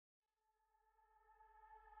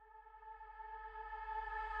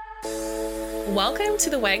Welcome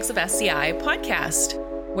to the WAGS of SCI podcast,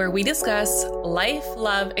 where we discuss life,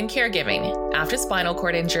 love, and caregiving after spinal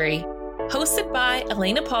cord injury. Hosted by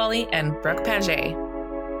Elena Pauly and Brooke Paget.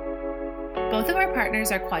 Both of our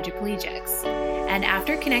partners are quadriplegics, and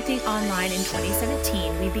after connecting online in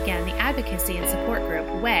 2017, we began the advocacy and support group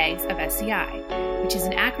WAGS of SCI, which is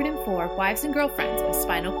an acronym for Wives and Girlfriends with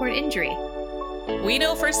Spinal Cord Injury. We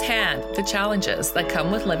know firsthand the challenges that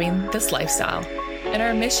come with living this lifestyle, and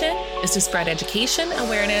our mission is to spread education,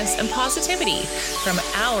 awareness, and positivity from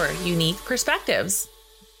our unique perspectives.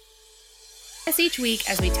 Each week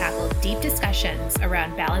as we tackle deep discussions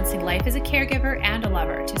around balancing life as a caregiver and a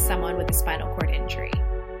lover to someone with a spinal cord injury.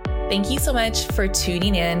 Thank you so much for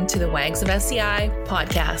tuning in to the WAGS of SCI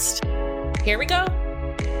podcast. Here we go.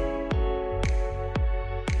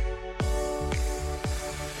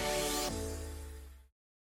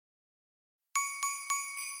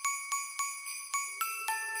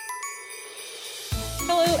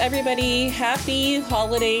 Hello, everybody. Happy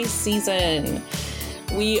holiday season.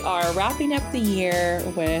 We are wrapping up the year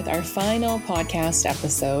with our final podcast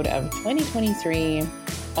episode of 2023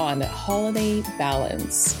 on holiday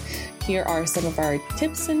balance. Here are some of our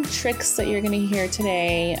tips and tricks that you're going to hear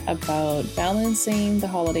today about balancing the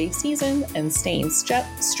holiday season and staying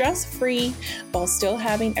stress-free while still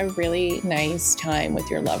having a really nice time with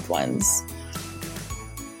your loved ones.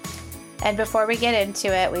 And before we get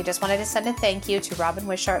into it, we just wanted to send a thank you to Robin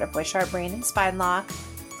Wishart of Wishart Brain and Spine Law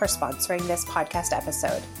for sponsoring this podcast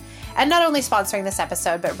episode. And not only sponsoring this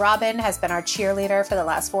episode, but Robin has been our cheerleader for the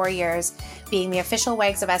last 4 years, being the official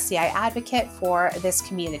WAGS of SCI advocate for this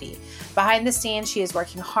community. Behind the scenes, she is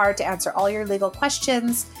working hard to answer all your legal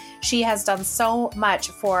questions. She has done so much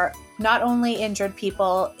for not only injured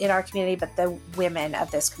people in our community, but the women of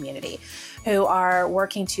this community who are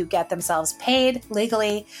working to get themselves paid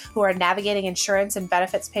legally, who are navigating insurance and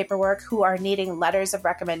benefits paperwork, who are needing letters of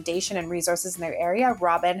recommendation and resources in their area.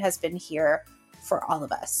 Robin has been here for all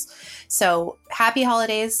of us. So happy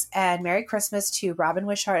holidays and Merry Christmas to Robin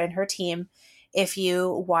Wishart and her team. If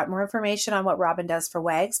you want more information on what Robin does for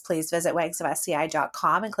WAGS, please visit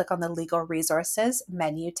wagsofsci.com and click on the legal resources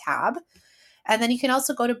menu tab. And then you can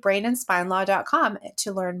also go to brainandspinelaw.com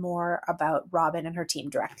to learn more about Robin and her team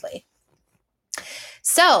directly.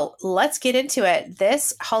 So let's get into it.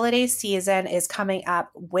 This holiday season is coming up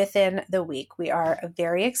within the week. We are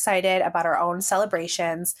very excited about our own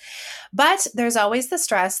celebrations, but there's always the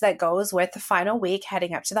stress that goes with the final week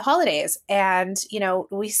heading up to the holidays. And,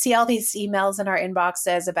 we see all these emails in our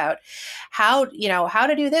inboxes about how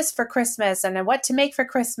to do this for Christmas and what to make for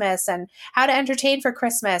Christmas and how to entertain for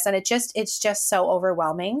Christmas. And it's just so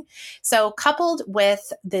overwhelming. So coupled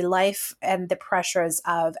with the life and the pressures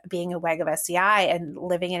of being a WAG of SCI and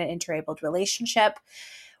living in an interabled relationship,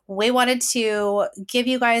 we wanted to give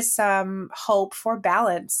you guys some hope for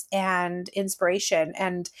balance and inspiration.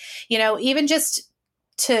 And, even just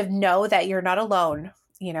to know that you're not alone,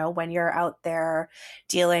 when you're out there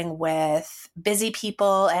dealing with busy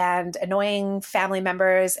people and annoying family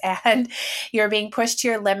members and you're being pushed to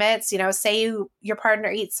your limits, say your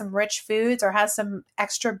partner eats some rich foods or has some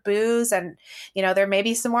extra booze and, there may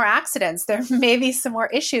be some more accidents. There may be some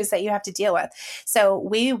more issues that you have to deal with. So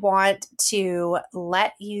we want to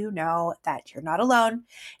let you know that you're not alone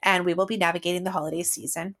and we will be navigating the holiday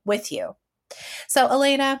season with you. So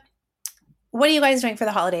Elena, what are you guys doing for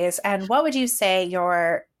the holidays? And what would you say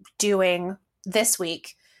you're doing this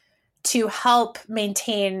week to help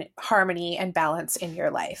maintain harmony and balance in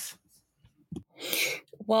your life?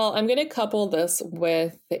 Well, I'm going to couple this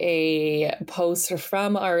with a post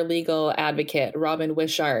from our legal advocate, Robin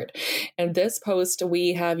Wishart. And this post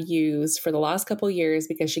we have used for the last couple of years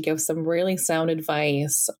because she gives some really sound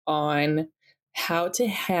advice on how to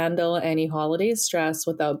handle any holiday stress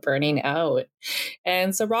without burning out.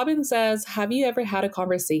 And so Robin says, have you ever had a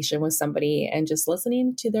conversation with somebody and just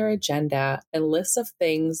listening to their agenda and list of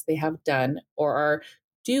things they have done or are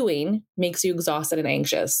doing makes you exhausted and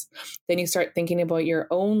anxious? Then you start thinking about your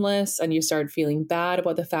own list and you start feeling bad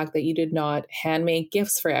about the fact that you did not handmade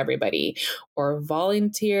gifts for everybody or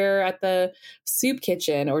volunteer at the soup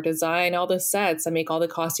kitchen or design all the sets and make all the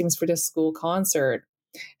costumes for the school concert.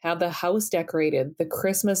 Have the house decorated, the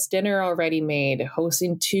Christmas dinner already made,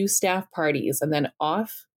 hosting 2 staff parties, and then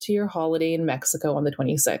off to your holiday in Mexico on the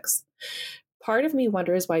 26th. Part of me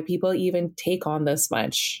wonders why people even take on this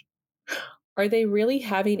much. Are they really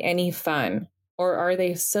having any fun? Or are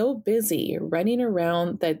they so busy running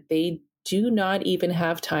around that they do not even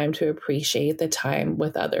have time to appreciate the time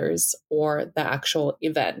with others or the actual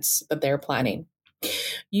events that they're planning?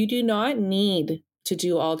 You do not need to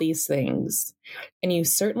do all these things, and you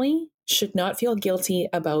certainly should not feel guilty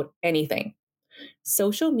about anything.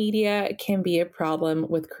 Social media can be a problem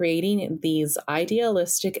with creating these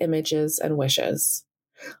idealistic images and wishes.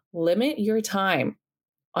 Limit your time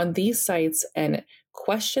on these sites and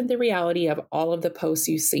question the reality of all of the posts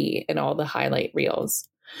you see and all the highlight reels.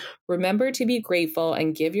 Remember to be grateful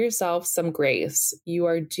and give yourself some grace. You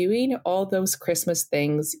are doing all those Christmas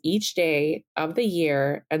things each day of the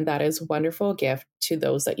year, and that is a wonderful gift to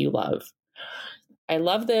those that you love. I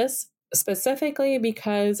love this specifically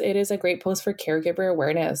because it is a great post for caregiver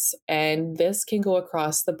awareness, and this can go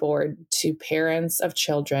across the board to parents of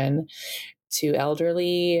children, to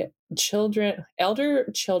elder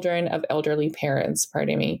children of elderly parents,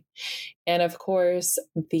 pardon me. And of course,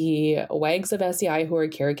 the WAGS of SCI who are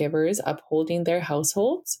caregivers upholding their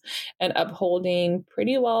households and upholding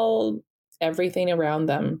pretty well everything around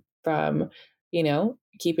them from,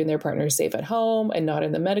 keeping their partners safe at home and not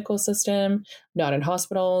in the medical system, not in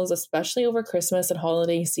hospitals, especially over Christmas and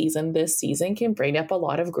holiday season. This season can bring up a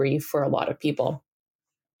lot of grief for a lot of people.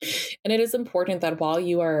 And it is important that while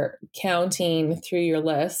you are counting through your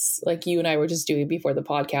lists, like you and I were just doing before the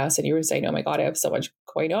podcast, and you were saying, oh my God, I have so much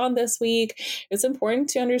going on this week. It's important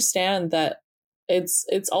to understand that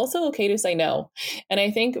it's also okay to say no. And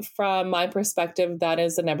I think from my perspective, that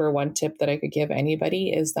is the number one tip that I could give anybody,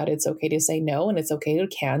 is that it's okay to say no, and it's okay to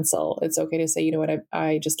cancel. It's okay to say, you know what,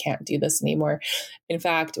 I just can't do this anymore. In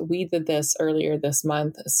fact, we did this earlier this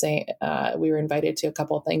month. We were invited to a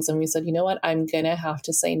couple of things, and we said, you know what, I'm going to have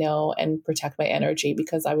to say no and protect my energy,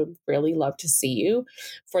 because I would really love to see you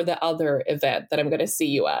for the other event that I'm going to see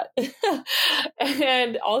you at.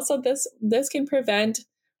 And also this can prevent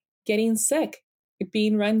getting sick,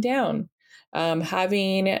 being run down,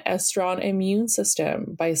 having a strong immune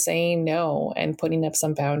system by saying no and putting up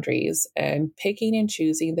some boundaries and picking and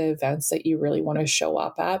choosing the events that you really want to show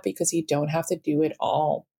up at, because you don't have to do it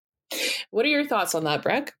all. What are your thoughts on that,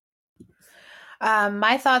 Breck?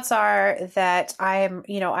 My thoughts are that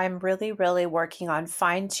I'm really, really working on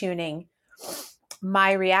fine-tuning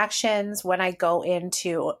my reactions when I go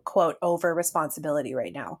into, quote, over responsibility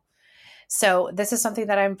right now. So this is something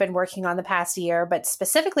that I've been working on the past year, but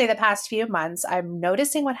specifically the past few months, I'm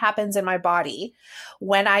noticing what happens in my body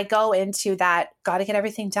when I go into that, got to get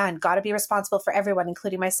everything done, got to be responsible for everyone,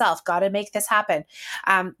 including myself, got to make this happen.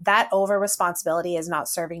 That over responsibility is not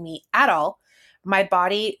serving me at all. My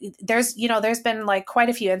body, there's been like quite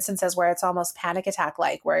a few instances where it's almost panic attack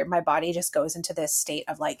like, where my body just goes into this state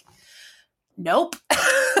of like, nope,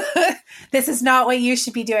 this is not what you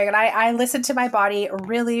should be doing. And I listen to my body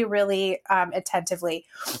really, really attentively.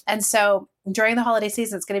 And so during the holiday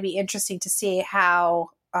season, it's going to be interesting to see how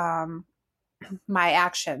my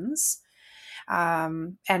actions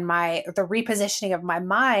and the repositioning of my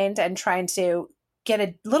mind and trying to get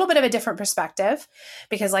a little bit of a different perspective,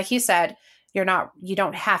 because like you said, you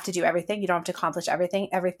don't have to do everything. You don't have to accomplish everything.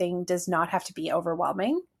 Everything does not have to be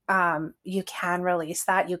overwhelming. You can release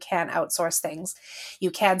that. You can outsource things.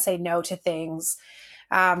 You can say no to things.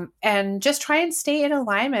 And just try and stay in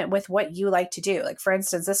alignment with what you like to do. Like for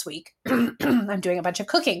instance, this week, I'm doing a bunch of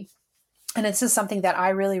cooking, and this is something that I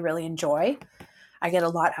really, really enjoy. I get a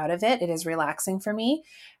lot out of it. It is relaxing for me.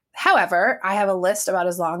 However, I have a list about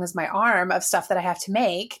as long as my arm of stuff that I have to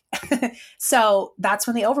make. So that's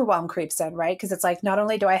when the overwhelm creeps in, right? Because it's like, not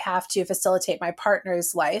only do I have to facilitate my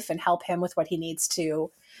partner's life and help him with what he needs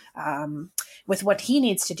to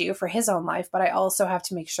do for his own life, but I also have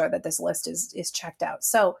to make sure that this list is checked out.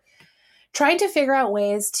 So trying to figure out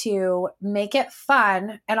ways to make it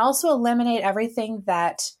fun and also eliminate everything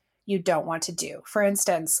that you don't want to do. For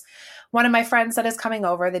instance, one of my friends that is coming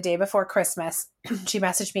over the day before Christmas, she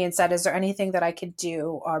messaged me and said, is there anything that I could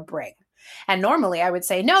do or bring? And normally I would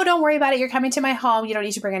say, no, don't worry about it. You're coming to my home. You don't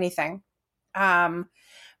need to bring anything.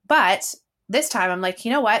 But this time I'm like,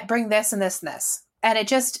 you know what? Bring this and this and this. And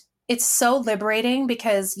it's so liberating,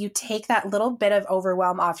 because you take that little bit of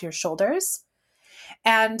overwhelm off your shoulders,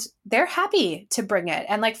 and they're happy to bring it.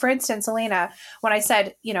 And like, for instance, Elena, when I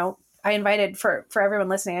said, I invited, for everyone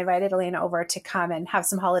listening, I invited Elena over to come and have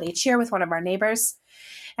some holiday cheer with one of our neighbors.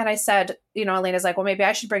 And I said, Elena's like, well, maybe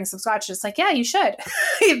I should bring some scotch. It's like, yeah, you should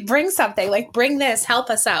bring something, like bring this, help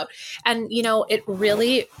us out. And, it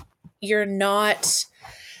really, you're not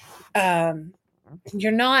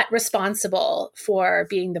responsible for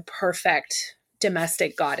being the perfect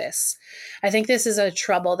domestic goddess. I think this is a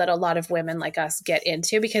trouble that a lot of women like us get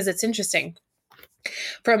into, because it's interesting.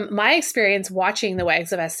 From my experience watching the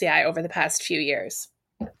WAGS of SCI over the past few years,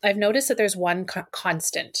 I've noticed that there's one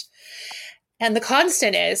constant. And the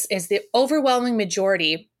constant is the overwhelming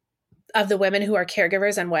majority of the women who are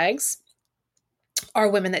caregivers and WAGs are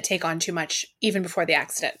women that take on too much even before the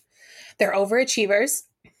accident. They're overachievers.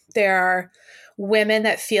 They're women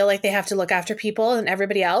that feel like they have to look after people and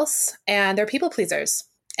everybody else, and they're people pleasers.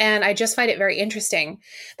 And I just find it very interesting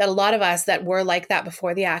that a lot of us that were like that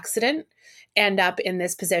before the accident end up in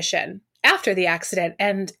this position after the accident.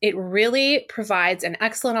 And it really provides an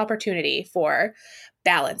excellent opportunity for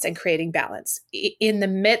balance and creating balance in the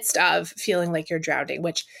midst of feeling like you're drowning,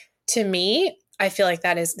 which to me, I feel like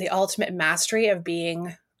that is the ultimate mastery of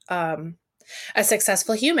being a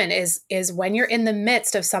successful human is when you're in the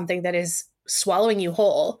midst of something that is swallowing you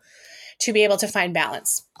whole, to be able to find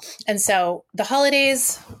balance. And so the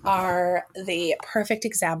holidays are the perfect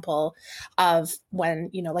example of when,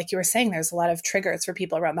 you know, like you were saying, there's a lot of triggers for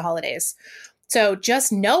people around the holidays. So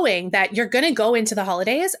just knowing that you're going to go into the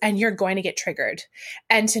holidays and you're going to get triggered,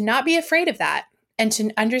 and to not be afraid of that, and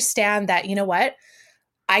to understand that, you know what,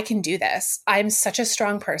 I can do this. I'm such a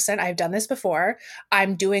strong person. I've done this before.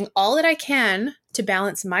 I'm doing all that I can to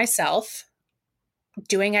balance myself,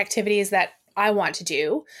 doing activities that I want to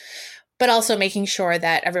do, but also making sure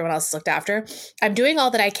that everyone else is looked after. I'm doing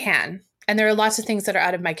all that I can. And there are lots of things that are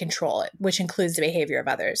out of my control, which includes the behavior of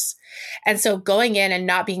others. And so going in and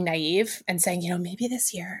not being naive and saying, you know, maybe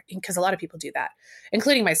this year, because a lot of people do that,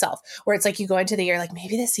 including myself, where it's like you go into the year like,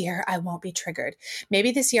 maybe this year I won't be triggered.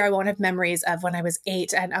 Maybe this year I won't have memories of when I was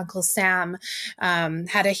 8 and Uncle Sam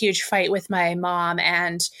had a huge fight with my mom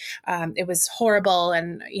and it was horrible.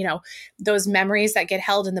 And, you know, those memories that get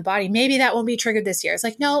held in the body, maybe that won't be triggered this year. It's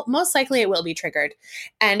like, no, most likely it will be triggered.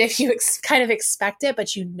 And if you kind of expect it,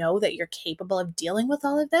 but you know that you're capable of dealing with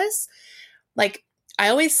all of this, like I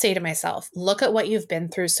always say to myself, look at what you've been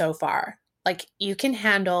through so far. Like you can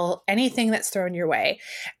handle anything that's thrown your way,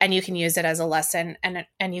 and you can use it as a lesson,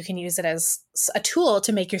 and you can use it as a tool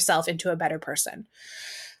to make yourself into a better person.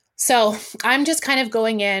 So I'm just kind of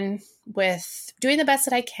going in with doing the best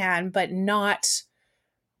that I can, but not,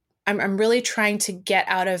 I'm really trying to get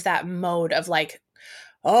out of that mode of like,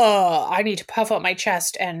 oh, I need to puff out my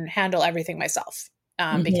chest and handle everything myself.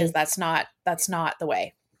 Because that's not the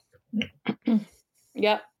way.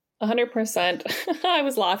 Yeah, 100%. I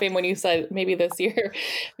was laughing when you said maybe this year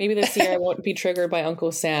I won't be triggered by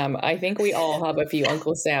Uncle Sam. I think we all have a few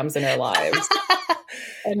Uncle Sams in our lives.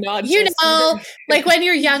 And not you just know, like when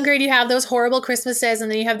you're younger and you have those horrible Christmases, and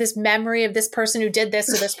then you have this memory of this person who did this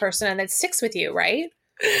to this person, and it sticks with you, right?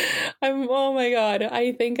 Oh my God.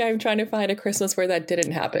 I think I'm trying to find a Christmas where that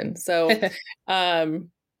didn't happen. So,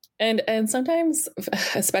 And sometimes,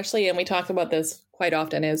 especially, and we talk about this quite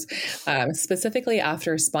often, is specifically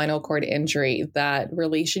after spinal cord injury, that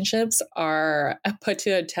relationships are put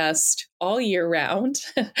to a test all year round,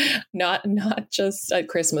 not just at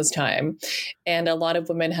Christmas time. And a lot of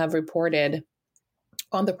women have reported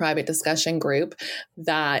on the private discussion group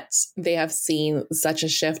that they have seen such a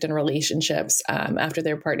shift in relationships after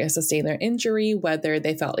their partner sustained their injury, whether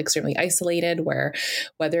they felt extremely isolated,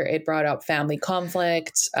 whether it brought up family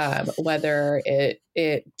conflict, whether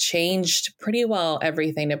it changed pretty well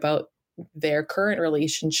everything about their current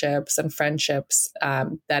relationships and friendships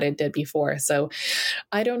that it did before. So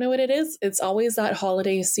I don't know what it is. It's always that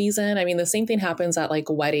holiday season. I mean, the same thing happens at like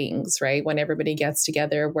weddings, right? When everybody gets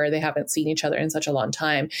together where they haven't seen each other in such a long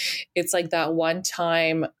time. It's like that one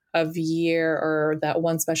time of year or that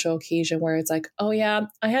one special occasion where it's like, oh yeah,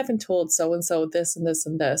 I haven't told so-and-so this and this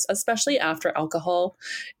and this, especially after alcohol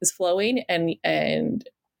is flowing and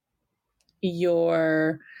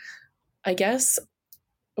your, I guess,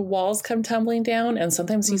 walls come tumbling down, and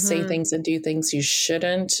sometimes you say things and do things you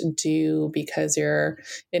shouldn't do because your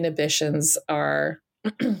inhibitions are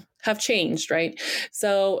have changed, right?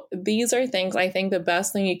 So these are things, I think the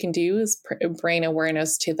best thing you can do is bring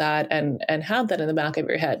awareness to that and have that in the back of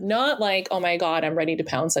your head. Not like, oh my God, I'm ready to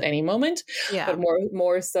pounce at any moment, but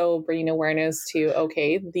more so bringing awareness to,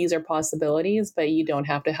 okay, these are possibilities, but you don't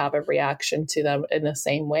have to have a reaction to them in the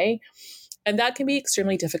same way. And that can be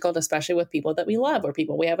extremely difficult, especially with people that we love or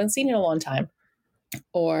people we haven't seen in a long time.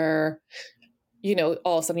 Or, you know,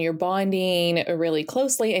 all of a sudden you're bonding really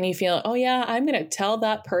closely and you feel, oh yeah, I'm going to tell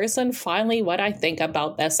that person finally what I think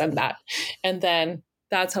about this and that. And then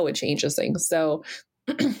that's how it changes things. So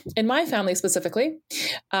in my family specifically,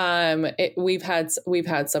 we've had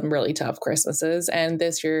some really tough Christmases, and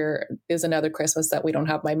this year is another Christmas that we don't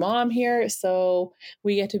have my mom here, so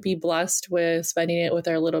we get to be blessed with spending it with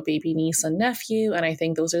our little baby niece and nephew. And I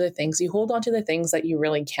think those are the things you hold on to, the things that you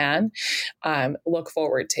really can look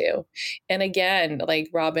forward to. And again, like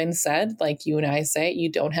Robin said, like you and I say,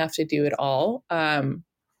 you don't have to do it all.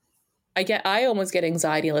 I almost get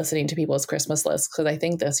anxiety listening to people's Christmas lists, because I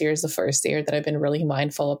think this year is the first year that I've been really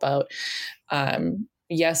mindful about,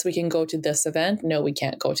 yes, we can go to this event. No, we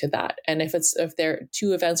can't go to that. And if their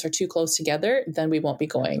two events are too close together, then we won't be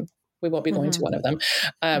going. We won't be going to one of them.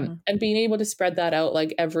 And being able to spread that out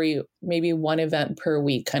like maybe one event per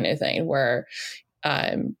week kind of thing, where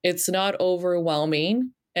it's not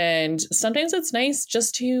overwhelming. And sometimes it's nice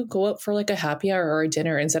just to go out for like a happy hour or a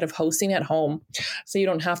dinner instead of hosting at home. So you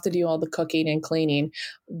don't have to do all the cooking and cleaning.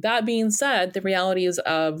 That being said, the realities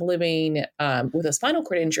of living with a spinal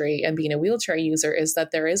cord injury and being a wheelchair user is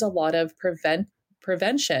that there is a lot of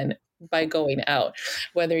prevention by going out,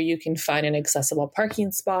 whether you can find an accessible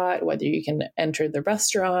parking spot, whether you can enter the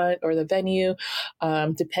restaurant or the venue,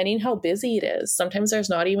 depending how busy it is. Sometimes there's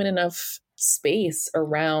not even enough space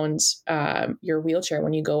around your wheelchair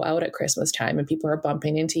when you go out at Christmas time and people are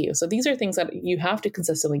bumping into you. So these are things that you have to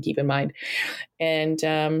consistently keep in mind.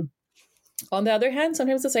 And on the other hand,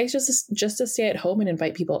 sometimes it's nice just to stay at home and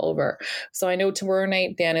invite people over. So I know tomorrow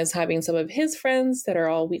night, Dan is having some of his friends that are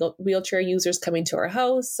all wheelchair users coming to our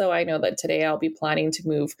house. So I know that today I'll be planning to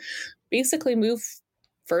move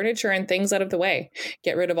furniture and things out of the way,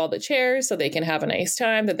 get rid of all the chairs so they can have a nice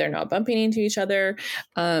time, that they're not bumping into each other.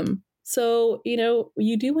 So,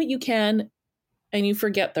 you do what you can and you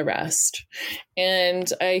forget the rest.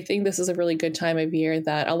 And I think this is a really good time of year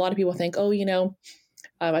that a lot of people think,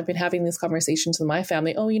 I've been having these conversations with my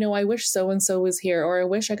family. I wish so-and-so was here, or I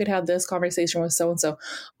wish I could have this conversation with so-and-so.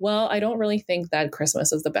 Well, I don't really think that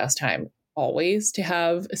Christmas is the best time always to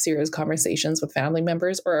have serious conversations with family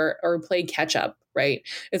members or play catch up, right?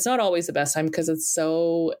 It's not always the best time because it's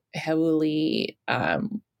so heavily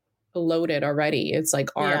loaded already. It's like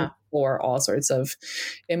armed for all sorts of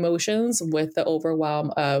emotions with the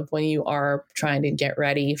overwhelm of when you are trying to get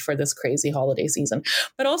ready for this crazy holiday season.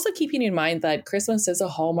 But also keeping in mind that Christmas is a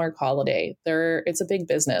Hallmark holiday. It's a big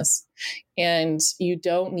business, and you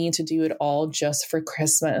don't need to do it all just for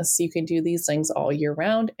Christmas. You can do these things all year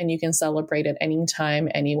round, and you can celebrate it anytime,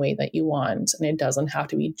 any way that you want. And it doesn't have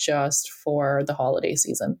to be just for the holiday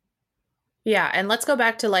season. Yeah. And let's go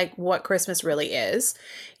back to like what Christmas really is.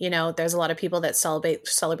 There's a lot of people that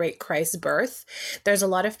celebrate Christ's birth. There's a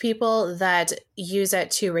lot of people that use it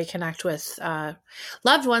to reconnect with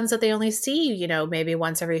loved ones that they only see, maybe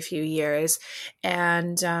once every few years.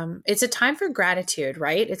 And it's a time for gratitude,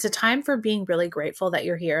 right? It's a time for being really grateful that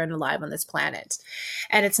you're here and alive on this planet.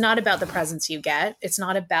 And it's not about the presents you get. It's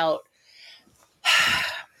not about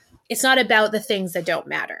the things that don't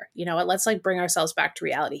matter. Let's like bring ourselves back to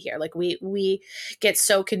reality here. Like we get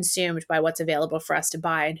so consumed by what's available for us to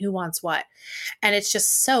buy and who wants what. And it's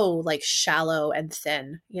just so like shallow and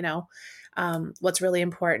thin, what's really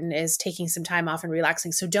important is taking some time off and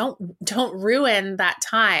relaxing. So don't ruin that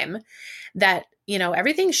time that,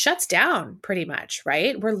 everything shuts down pretty much,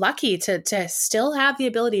 right? We're lucky to still have the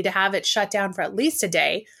ability to have it shut down for at least a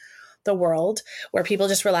day, the world, where people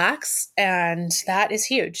just relax. And that is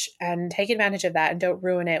huge. And take advantage of that and don't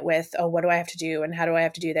ruin it with, what do I have to do? And how do I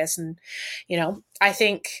have to do this? And, I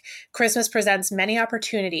think Christmas presents many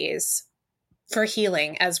opportunities for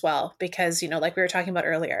healing as well, because, like we were talking about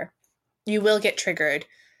earlier, you will get triggered.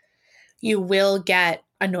 You will get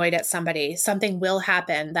annoyed at somebody. Something will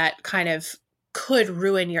happen that kind of could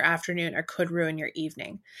ruin your afternoon or could ruin your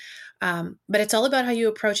evening. But it's all about how you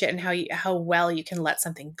approach it and how well you can let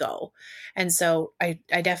something go. And so I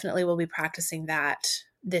definitely will be practicing that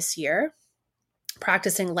this year,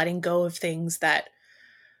 practicing letting go of things that,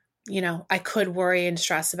 I could worry and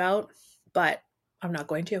stress about, but I'm not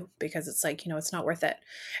going to, because it's like, it's not worth it.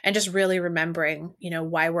 And just really remembering,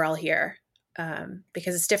 why we're all here,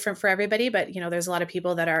 because it's different for everybody. But, there's a lot of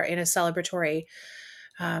people that are in a celebratory,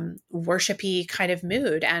 worshipy kind of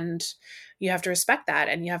mood, and you have to respect that.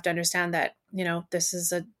 And you have to understand that, this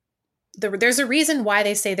is there's a reason why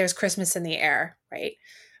they say there's Christmas in the air, right?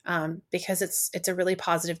 Because it's a really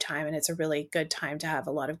positive time, and it's a really good time to have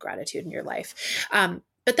a lot of gratitude in your life.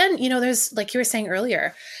 But then, there's, like you were saying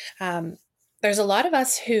earlier, there's a lot of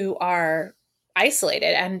us who are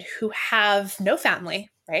isolated and who have no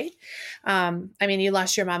family, right? You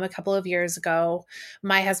lost your mom a couple of years ago.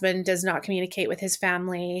 My husband does not communicate with his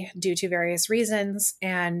family due to various reasons.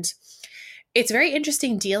 And it's very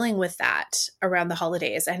interesting dealing with that around the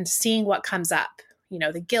holidays and seeing what comes up,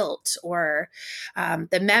 the guilt or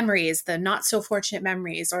the memories, the not so fortunate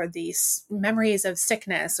memories, or the memories of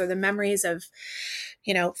sickness, or the memories of,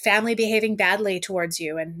 family behaving badly towards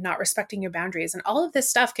you and not respecting your boundaries. And all of this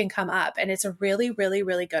stuff can come up. And it's a really, really,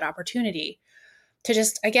 really good opportunity to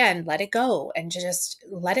just, again, let it go and to just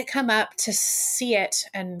let it come up, to see it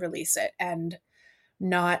and release it, and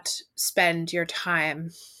not spend your time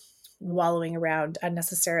wallowing around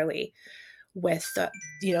unnecessarily with that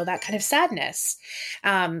kind of sadness.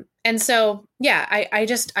 And so, yeah,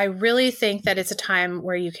 I really think that it's a time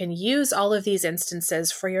where you can use all of these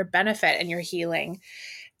instances for your benefit and your healing.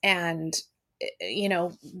 And,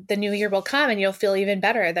 the new year will come and you'll feel even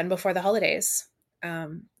better than before the holidays.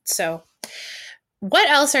 So what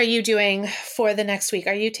else are you doing for the next week?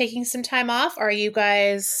 Are you taking some time off? Are you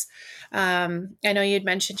guys, I know you'd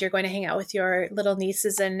mentioned you're going to hang out with your little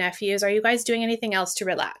nieces and nephews. Are you guys doing anything else to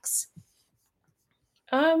relax?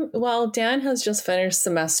 Well, Dan has just finished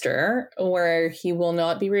semester where he will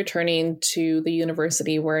not be returning to the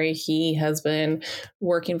university where he has been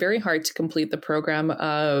working very hard to complete the program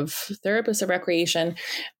of therapist of recreation.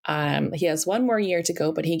 He has one more year to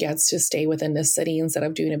go, but he gets to stay within the city instead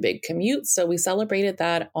of doing a big commute. So we celebrated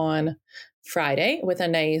that on Friday with a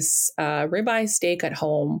nice ribeye steak at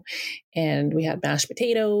home, and we had mashed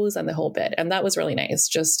potatoes and the whole bit, and that was really nice.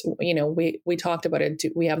 Just we talked about it.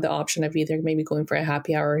 We have the option of either maybe going for a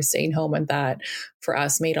happy hour or staying home, and that for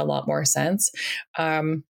us made a lot more sense.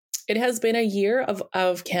 It has been a year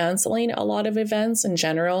of canceling a lot of events in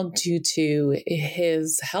general due to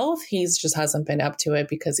his health. He's just hasn't been up to it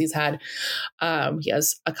because he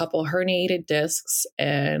has a couple herniated discs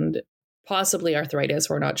and possibly arthritis.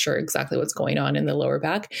 We're not sure exactly what's going on in the lower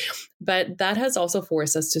back, but that has also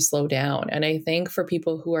forced us to slow down. And I think for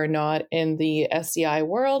people who are not in the SCI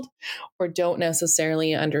world or don't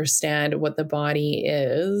necessarily understand what the body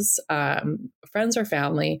is, friends or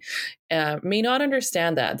family may not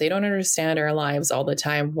understand that. They don't understand our lives all the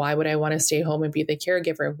time. Why would I want to stay home and be the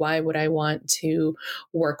caregiver? Why would I want to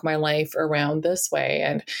work my life around this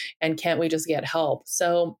way? And can't we just get help?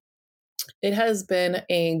 So it has been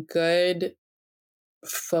a good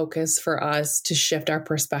focus for us to shift our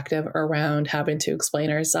perspective around having to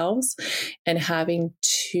explain ourselves and having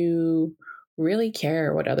to really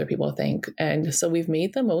care what other people think. And so we've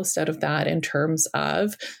made the most out of that in terms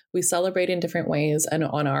of we celebrate in different ways and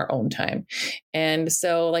on our own time. And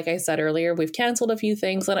so, like I said earlier, we've canceled a few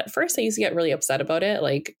things. And at first I used to get really upset about it.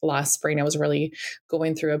 Like last spring, I was really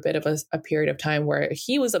going through a bit of a period of time where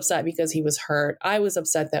he was upset because he was hurt. I was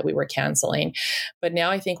upset that we were canceling. But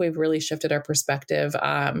now I think we've really shifted our perspective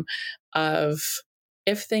of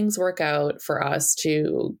if things work out for us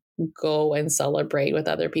to go and celebrate with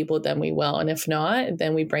other people, then we will. And if not,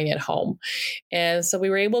 then we bring it home. And so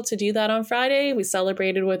we were able to do that on Friday. We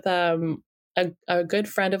celebrated with a good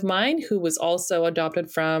friend of mine who was also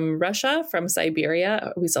adopted from Russia, from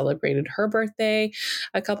Siberia. We celebrated her birthday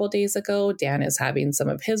a couple days ago. Dan is having some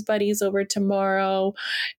of his buddies over tomorrow.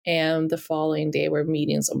 And the following day, we're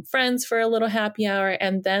meeting some friends for a little happy hour.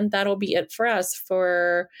 And then that'll be it for us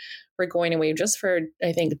for we're going away just for,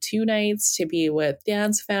 I think, 2 nights to be with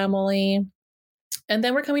Dan's family. And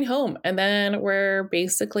then we're coming home. And then we're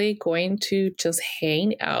basically going to just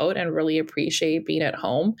hang out and really appreciate being at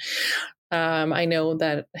home. I know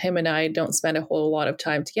that him and I don't spend a whole lot of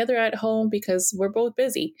time together at home because we're both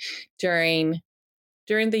busy during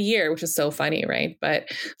the year, which is so funny, right? But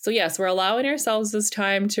so yes, we're allowing ourselves this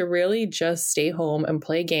time to really just stay home and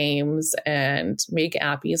play games and make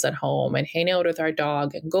appies at home and hang out with our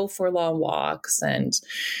dog and go for long walks and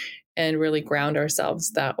really ground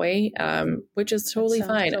ourselves that way, which is totally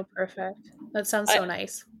fine. So perfect. That sounds so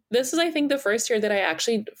nice. This is, I think, the first year that I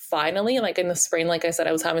actually finally, like in the spring, like I said,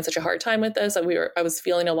 I was having such a hard time with this. I was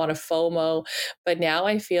feeling a lot of FOMO, but now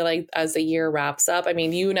I feel like as the year wraps up, I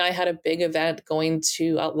mean, you and I had a big event going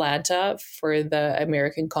to Atlanta for the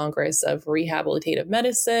American Congress of Rehabilitative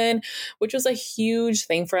Medicine, which was a huge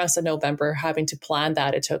thing for us in November, having to plan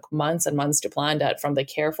that. It took months and months to plan that, from the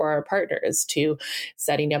care for our partners to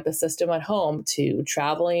setting up the system at home to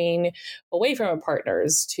traveling away from our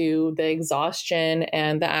partners to the exhaustion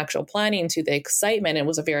and the actual planning to the excitement. It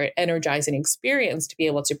was a very energizing experience to be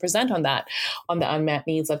able to present on that, on the unmet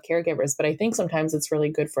needs of caregivers. But I think sometimes it's really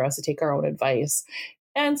good for us to take our own advice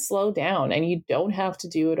and slow down. And you don't have to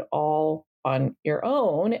do it all on your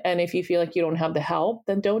own. And if you feel like you don't have the help,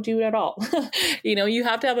 then don't do it at all. You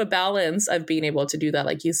have to have a balance of being able to do that.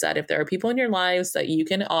 Like you said, if there are people in your lives that you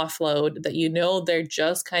can offload, that they're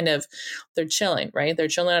just they're chilling, right? They're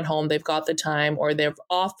chilling at home. They've got the time, or they've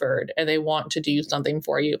offered and they want to do something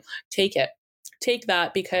for you. Take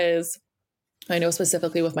that, because I know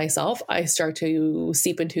specifically with myself, I start to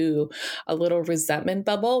seep into a little resentment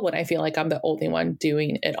bubble when I feel like I'm the only one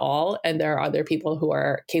doing it all. And there are other people who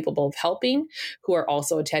are capable of helping, who are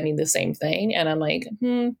also attending the same thing. And I'm like,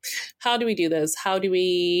 how do we do this? How do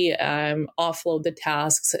we offload the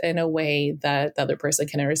tasks in a way that the other person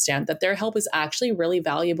can understand that their help is actually really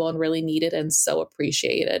valuable and really needed and so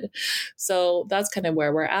appreciated? So that's kind of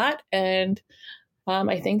where we're at. And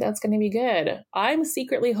I think that's going to be good. I'm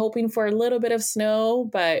secretly hoping for a little bit of snow,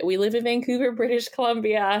 but we live in Vancouver, British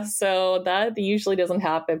Columbia, so that usually doesn't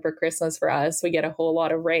happen for Christmas for us. We get a whole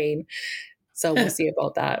lot of rain, so we'll see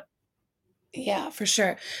about that. Yeah, for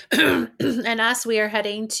sure. And us, we are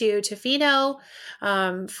heading to Tofino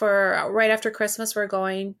for right after Christmas. We're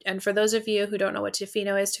going, and for those of you who don't know what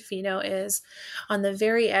Tofino is on the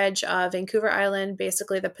very edge of Vancouver Island,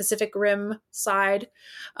 basically the Pacific Rim side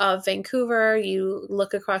of Vancouver. You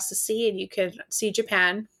look across the sea and you can see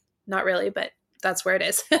Japan. Not really, but that's where it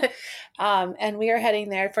is. And we are heading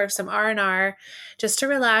there for some R&R just to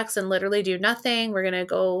relax and literally do nothing. We're going to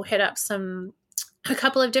go hit up a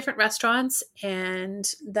couple of different restaurants,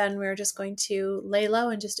 and then we're just going to lay low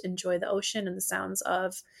and just enjoy the ocean and the sounds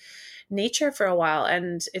of nature for a while.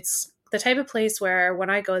 And it's the type of place where when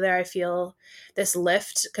I go there, I feel this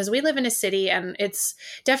lift, because we live in a city and it's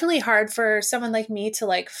definitely hard for someone like me to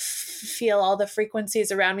like feel all the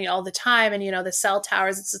frequencies around me all the time. And, you know, the cell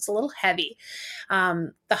towers, it's a little heavy,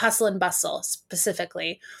 the hustle and bustle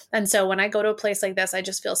specifically. And so when I go to a place like this, I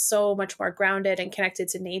just feel so much more grounded and connected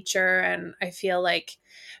to nature. And I feel like,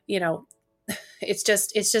 you know, it's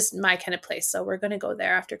just my kind of place. So we're going to go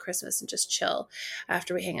there after Christmas and just chill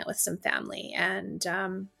after we hang out with some family and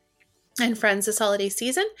friends this holiday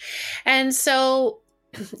season. And so,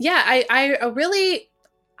 yeah,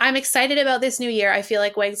 I'm excited about this new year. I feel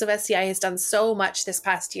like WAGS of SCI has done so much this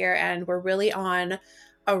past year, and we're really on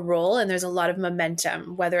a roll, and there's a lot of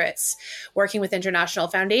momentum, whether it's working with international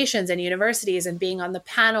foundations and universities and being on the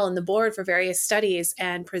panel and the board for various studies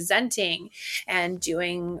and presenting and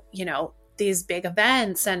doing, you know, these big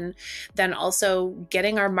events, and then also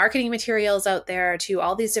getting our marketing materials out there to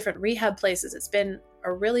all these different rehab places. It's been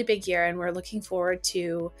a really big year, and we're looking forward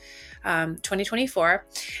to 2024.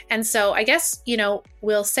 And so I guess, you know,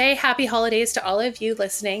 we'll say happy holidays to all of you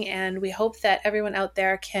listening, and we hope that everyone out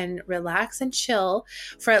there can relax and chill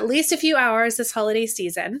for at least a few hours this holiday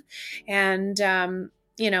season. And,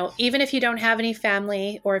 you know, even if you don't have any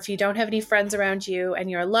family or if you don't have any friends around you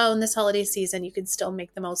and you're alone this holiday season, you can still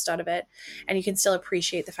make the most out of it. And you can still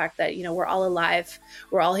appreciate the fact that, you know, we're all alive.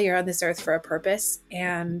 We're all here on this earth for a purpose.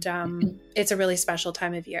 And it's a really special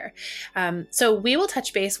time of year. So we will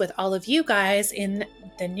touch base with all of you guys in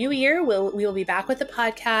the new year. We will be back with the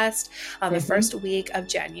podcast on the first week of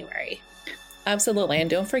January. Absolutely. And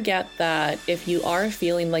don't forget that if you are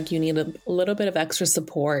feeling like you need a little bit of extra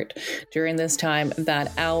support during this time,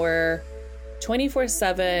 that our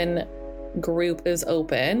 24/7 group is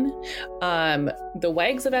open. The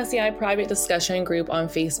WAGS of SCI private discussion group on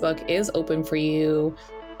Facebook is open for you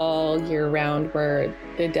all year round, where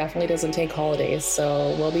it definitely doesn't take holidays.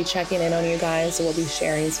 So we'll be checking in on you guys. We'll be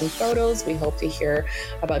sharing some photos. We hope to hear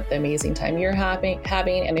about the amazing time you're having.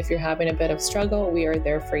 And if you're having a bit of struggle, we are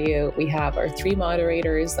there for you. We have our 3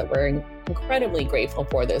 moderators that we're incredibly grateful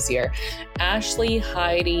for this year. Ashley,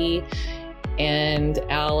 Heidi, and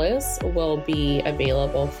Alice will be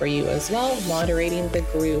available for you as well, moderating the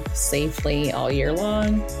group safely all year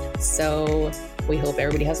long. So we hope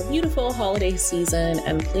everybody has a beautiful holiday season,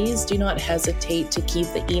 and please do not hesitate to keep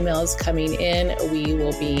the emails coming in. We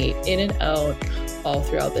will be in and out all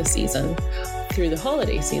throughout the season, through the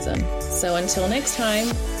holiday season. So until next time,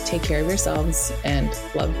 take care of yourselves and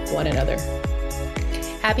love one another.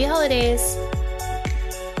 Happy holidays.